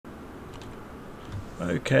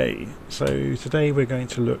Okay, so today we're going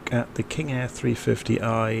to look at the King Air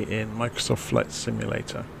 350i in Microsoft Flight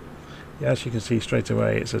Simulator. Yeah, as you can see straight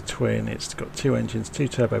away, it's a twin. It's got two engines, two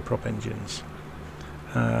turboprop engines,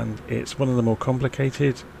 and it's one of the more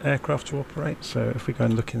complicated aircraft to operate. So if we go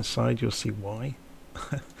and look inside, you'll see why.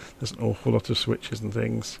 There's an awful lot of switches and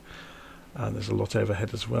things, and there's a lot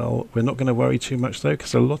overhead as well. We're not going to worry too much though,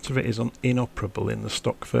 because a lot of it is inoperable in the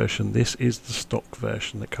stock version. This is the stock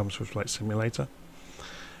version that comes with Flight Simulator.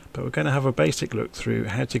 But we're going to have a basic look through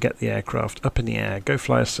how to get the aircraft up in the air, go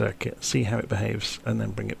fly a circuit, see how it behaves, and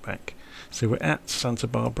then bring it back. So we're at Santa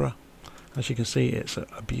Barbara. As you can see, it's a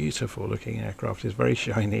beautiful looking aircraft. It's very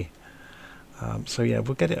shiny. So yeah,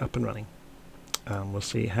 we'll get it up and running. We'll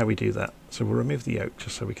see how we do that. So we'll remove the yoke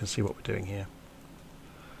just so we can see what we're doing here.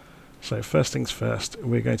 So first things first,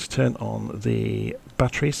 we're going to turn on the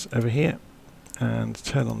batteries over here and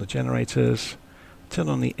turn on the generators. Turn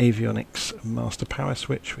on the avionics master power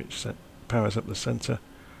switch, which powers up the center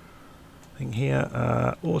thing here.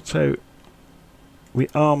 Auto, we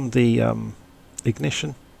arm the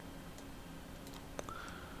ignition.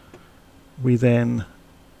 We then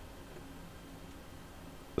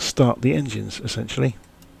start the engines essentially,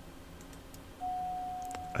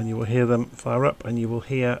 and you will hear them fire up, and you will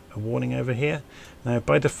hear a warning over here. Now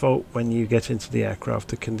by default, when you get into the aircraft,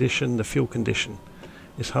 the fuel condition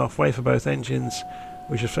is halfway for both engines,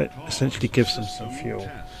 which essentially gives them some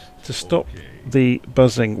fuel. To stop the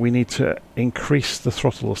buzzing, we need to increase the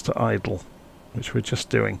throttles to idle, which we're just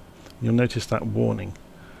doing. You'll notice that warning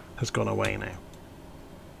has gone away now.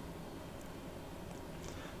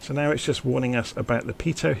 So now it's just warning us about the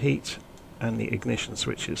pitot heat and the ignition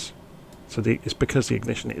switches. So it's because the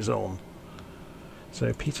ignition is on.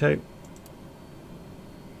 So pitot.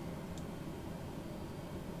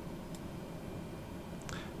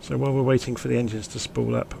 So while we're waiting for the engines to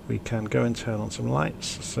spool up, we can go and turn on some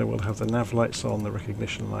lights. So we'll have the nav lights on, the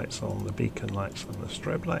recognition lights on, the beacon lights and the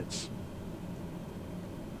strobe lights.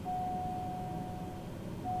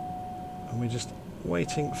 And we're just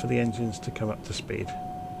waiting for the engines to come up to speed.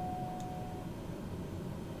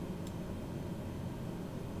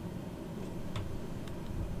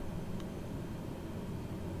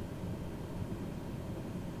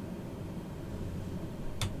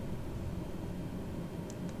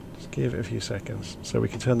 Give it a few seconds. So we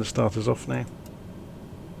can turn the starters off now,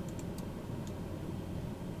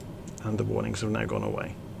 and the warnings have now gone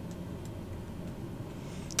away.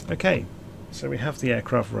 Okay, so we have the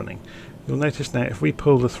aircraft running. You'll notice now if we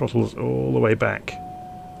pull the throttles all the way back,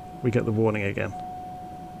 we get the warning again.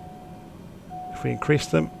 If we increase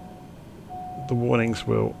them, the warnings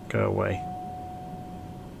will go away.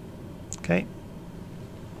 Okay.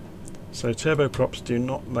 So turboprops do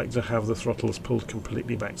not like to have the throttles pulled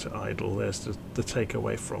completely back to idle. There's the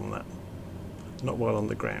takeaway from that. Not while on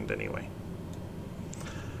the ground anyway.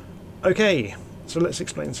 Okay, so let's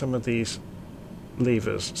explain some of these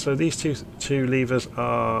levers. So these two levers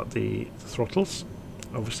are the throttles,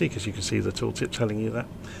 obviously, because you can see the tooltip telling you that.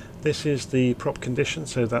 This is the prop condition,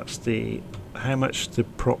 so that's how much the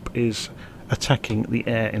prop is attacking the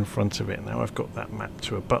air in front of it. Now I've got that mapped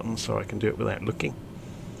to a button so I can do it without looking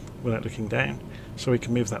down, so we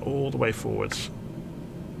can move that all the way forwards,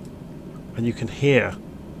 and you can hear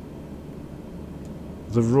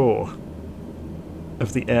the roar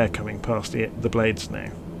of the air coming past the blades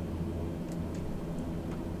now.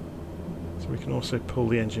 So we can also pull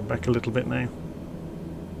the engine back a little bit now.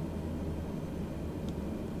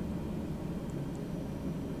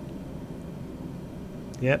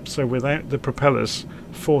 Yep, so without the propellers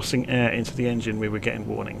forcing air into the engine, we were getting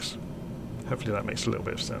warnings. Hopefully that makes a little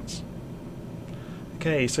bit of sense.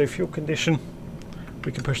 Okay, so fuel condition,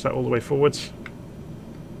 we can push that all the way forwards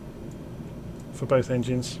for both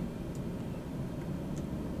engines.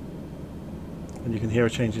 And you can hear a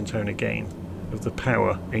change in tone again of the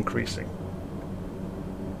power increasing.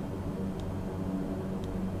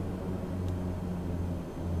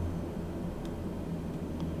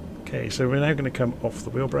 Okay, so we're now going to come off the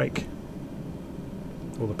wheel brake,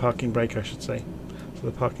 or the parking brake I should say. So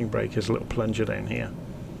the parking brake is a little plunger down here.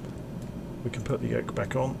 We can put the yoke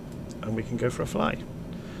back on and we can go for a fly.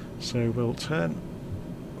 So we'll turn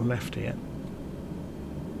left here.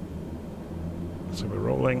 So we're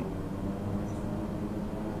rolling.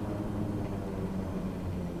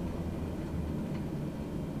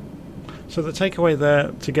 So the takeaway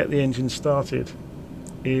there to get the engine started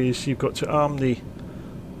is you've got to arm the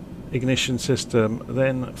ignition system,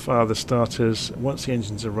 then fire the starters. Once the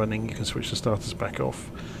engines are running, you can switch the starters back off.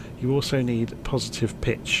 You also need positive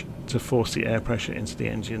pitch to force the air pressure into the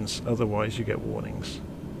engines, otherwise you get warnings.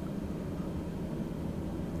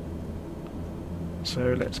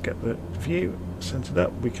 So let's get the view centered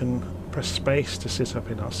up. We can press space to sit up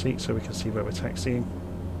in our seat so we can see where we're taxiing.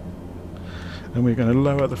 And we're going to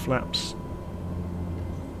lower the flaps.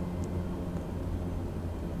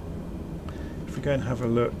 If we go and have a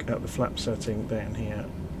look at the flap setting down here.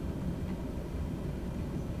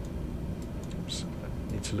 Oops,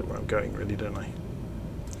 I need to look where I'm going really, don't I?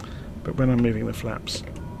 But when I'm moving the flaps,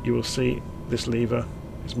 you will see this lever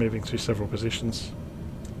is moving through several positions.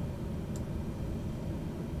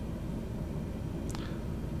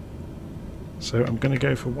 So I'm going to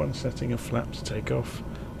go for one setting of flap to take off.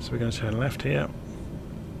 So we're going to turn left here.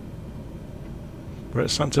 We're at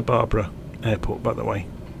Santa Barbara Airport, by the way.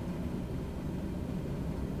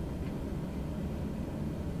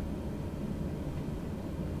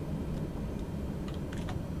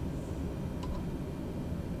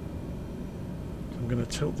 I'm going to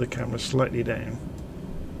tilt the camera slightly down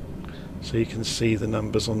so you can see the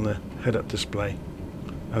numbers on the head-up display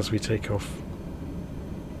as we take off.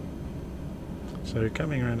 So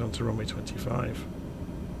coming around onto runway 25.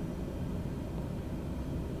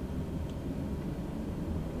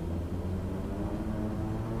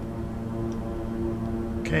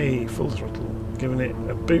 Okay, full throttle. Giving it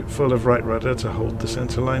a boot full of right rudder to hold the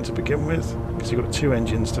centre line to begin with, because you've got two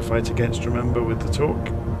engines to fight against, remember, with the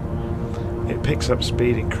torque. It picks up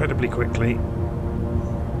speed incredibly quickly.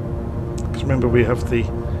 Because remember, we have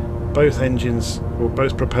both engines, or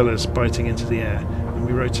both propellers, biting into the air.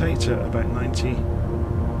 We rotate at about 90.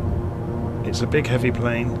 It's a big heavy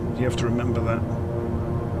plane, you have to remember that.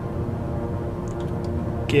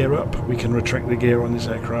 Gear up, we can retract the gear on this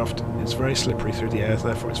aircraft. It's very slippery through the air,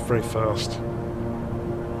 therefore it's very fast.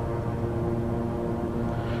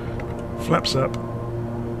 Flaps up.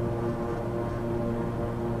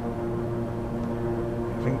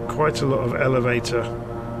 Having quite a lot of elevator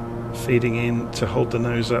feeding in to hold the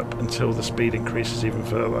nose up until the speed increases even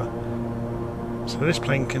further. So this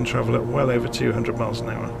plane can travel at well over 200 miles an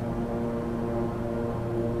hour.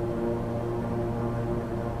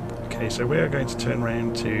 Okay, so we are going to turn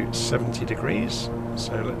around to 70 degrees.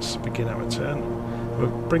 So let's begin our turn. We'll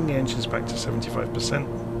bring the engines back to 75%.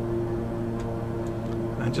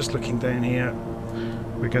 And just looking down here,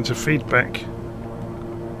 we're going to feed back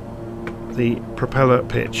the propeller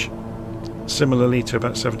pitch similarly to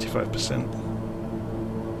about 75%.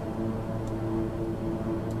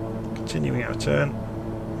 Continuing our turn.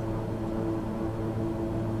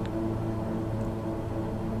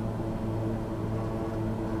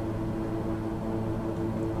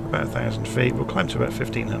 About 1,000 feet. We'll climb to about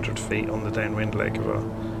 1,500 feet on the downwind leg of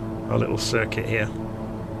our little circuit here.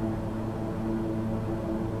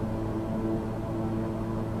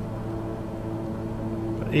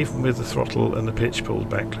 But even with the throttle and the pitch pulled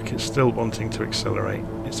back, look, it's still wanting to accelerate.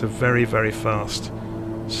 It's a very, very fast,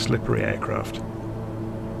 slippery aircraft.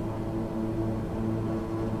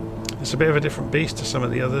 It's a bit of a different beast to some of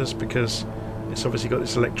the others because it's obviously got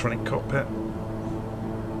this electronic cockpit.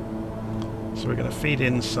 So we're going to feed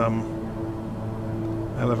in some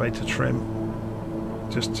elevator trim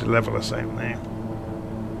just to level us out now.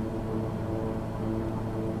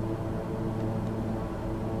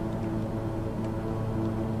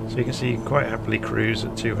 So you can see you can quite happily cruise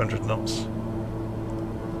at 200 knots.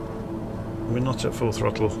 We're not at full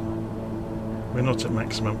throttle. We're not at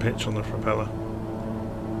maximum pitch on the propeller.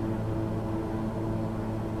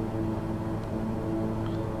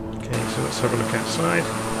 So let's have a look outside.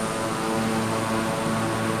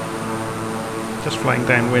 Just flying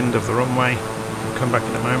downwind of the runway. We'll come back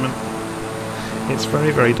in a moment. It's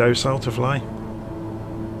very, very docile to fly.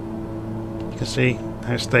 You can see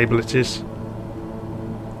how stable it is.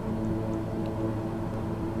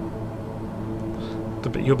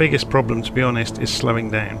 Your biggest problem, to be honest, is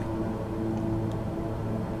slowing down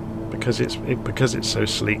because it's so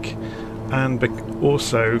sleek. And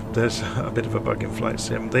also, there's a bit of a bug in Flight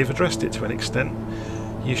Sim. They've addressed it to an extent.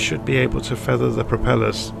 You should be able to feather the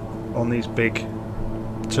propellers on these big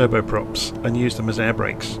turboprops and use them as air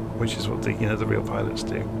brakes, which is what the real pilots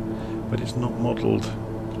do. But it's not modelled,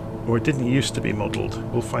 or it didn't used to be modelled.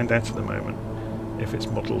 We'll find out in a moment if it's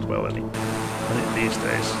modelled well in these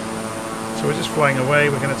days. So we're just flying away.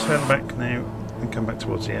 We're going to turn back now and come back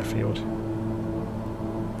towards the airfield.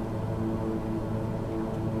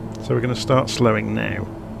 So we're going to start slowing now.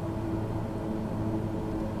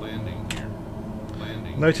 Landing gear.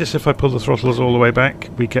 Landing. Notice if I pull the throttles all the way back,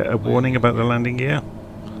 we get a warning about the landing gear.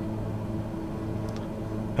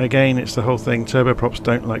 Again, it's the whole thing. Turboprops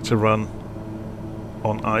don't like to run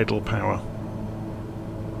on idle power.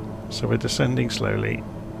 So we're descending slowly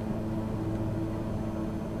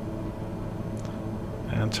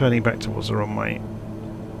and turning back towards the runway.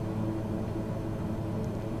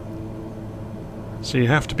 So you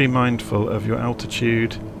have to be mindful of your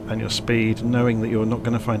altitude and your speed, knowing that you're not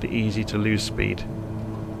going to find it easy to lose speed.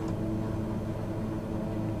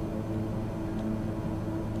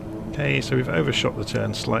 Okay, so we've overshot the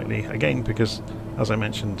turn slightly, again because, as I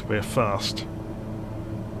mentioned, we're fast.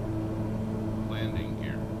 Landing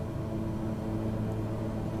gear.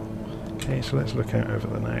 Okay, so let's look out over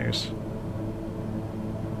the nose.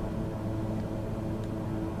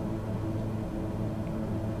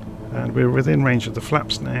 And we're within range of the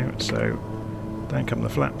flaps now, so down come the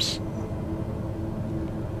flaps.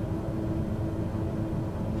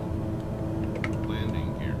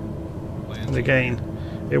 Landing gear. Landing And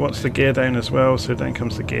again, it wants the gear down as well, so down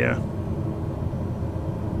comes the gear.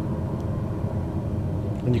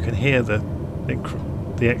 And you can hear the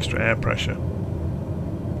extra air pressure.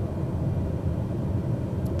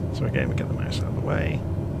 So again, we get the mouse out of the way.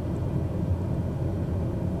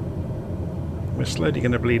 We're slowly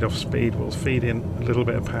going to bleed off speed. We'll feed in a little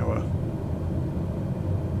bit of power.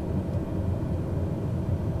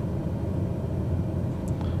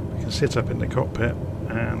 We can sit up in the cockpit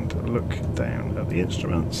and look down at the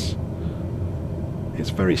instruments. It's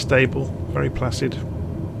very stable, very placid.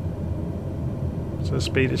 So the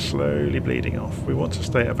speed is slowly bleeding off. We want to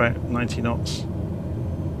stay at about 90 knots.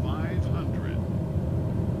 500.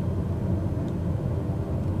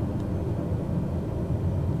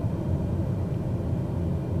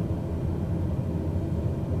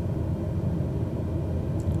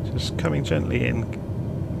 Just coming gently in,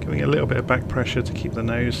 giving a little bit of back pressure to keep the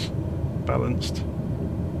nose balanced.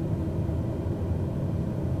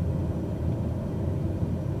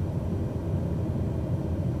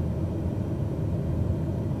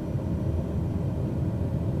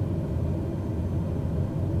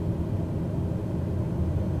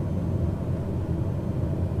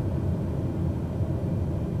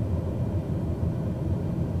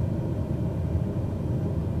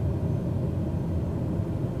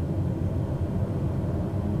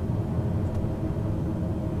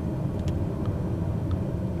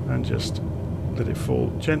 And just let it fall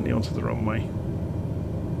gently onto the runway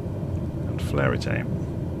and flare it out.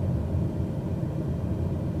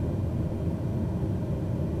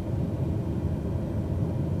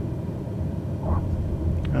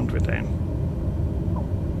 And we're down.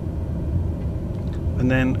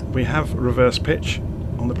 And then we have reverse pitch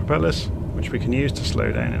on the propellers, which we can use to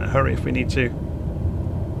slow down in a hurry if we need to.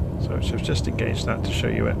 So I've just engaged that to show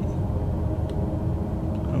you it.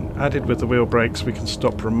 Added with the wheel brakes, we can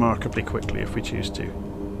stop remarkably quickly if we choose to.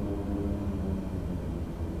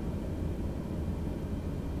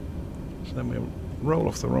 So then we'll roll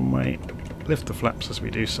off the runway, lift the flaps as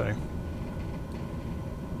we do so.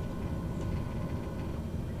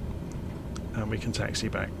 And we can taxi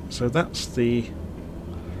back. So that's the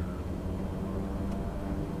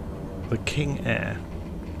King Air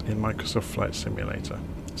in Microsoft Flight Simulator.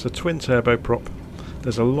 It's a twin turboprop.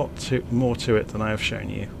 There's a lot more to it than I have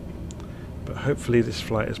shown you. But hopefully this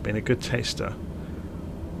flight has been a good taster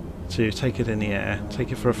to take it in the air,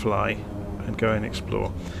 take it for a fly and go and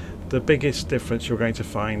explore. The biggest difference you're going to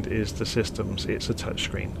find is the systems. It's a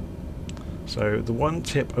touchscreen. So the one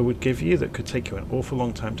tip I would give you that could take you an awful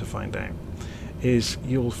long time to find out is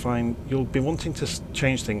you'll be wanting to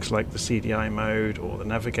change things like the CDI mode or the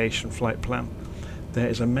navigation flight plan. There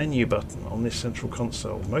is a menu button on this central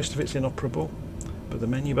console. Most of it's inoperable, but the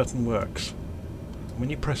menu button works. When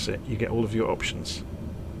you press it, you get all of your options.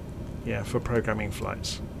 Yeah, for programming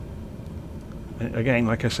flights. And again,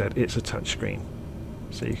 like I said, it's a touch screen,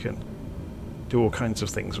 so you can do all kinds of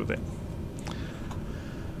things with it.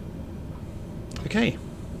 Okay,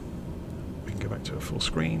 we can go back to a full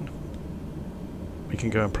screen. We can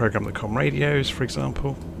go and program the comm radios, for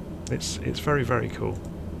example. It's very, very cool.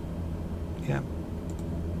 Yeah,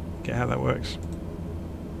 get how that works.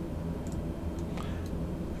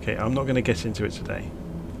 Okay, I'm not going to get into it today.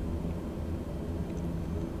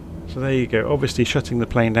 So there you go. Obviously shutting the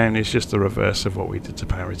plane down is just the reverse of what we did to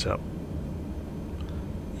power it up.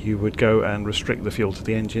 You would go and restrict the fuel to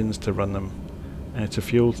the engines to run them out of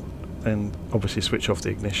fuel, and obviously switch off the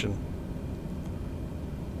ignition,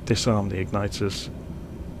 disarm the igniters,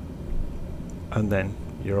 and then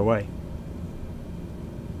you're away.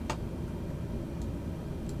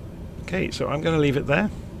 Okay, so I'm going to leave it there.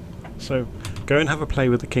 So go and have a play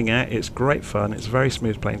with the King Air. It's great fun. It's a very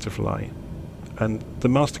smooth plane to fly. And the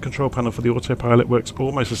master control panel for the autopilot works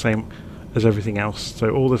almost the same as everything else. So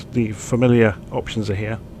all the familiar options are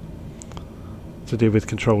here to do with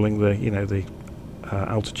controlling the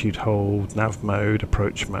altitude hold, nav mode,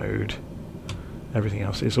 approach mode, everything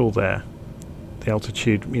else is all there. The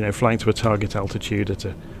altitude, flying to a target altitude at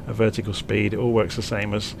a vertical speed. It all works the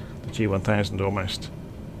same as the G1000 almost.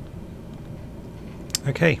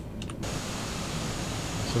 Okay,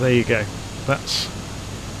 so there you go. That's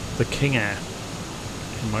the King Air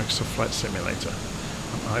in Microsoft Flight Simulator.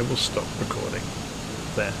 And I will stop recording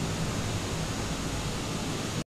there.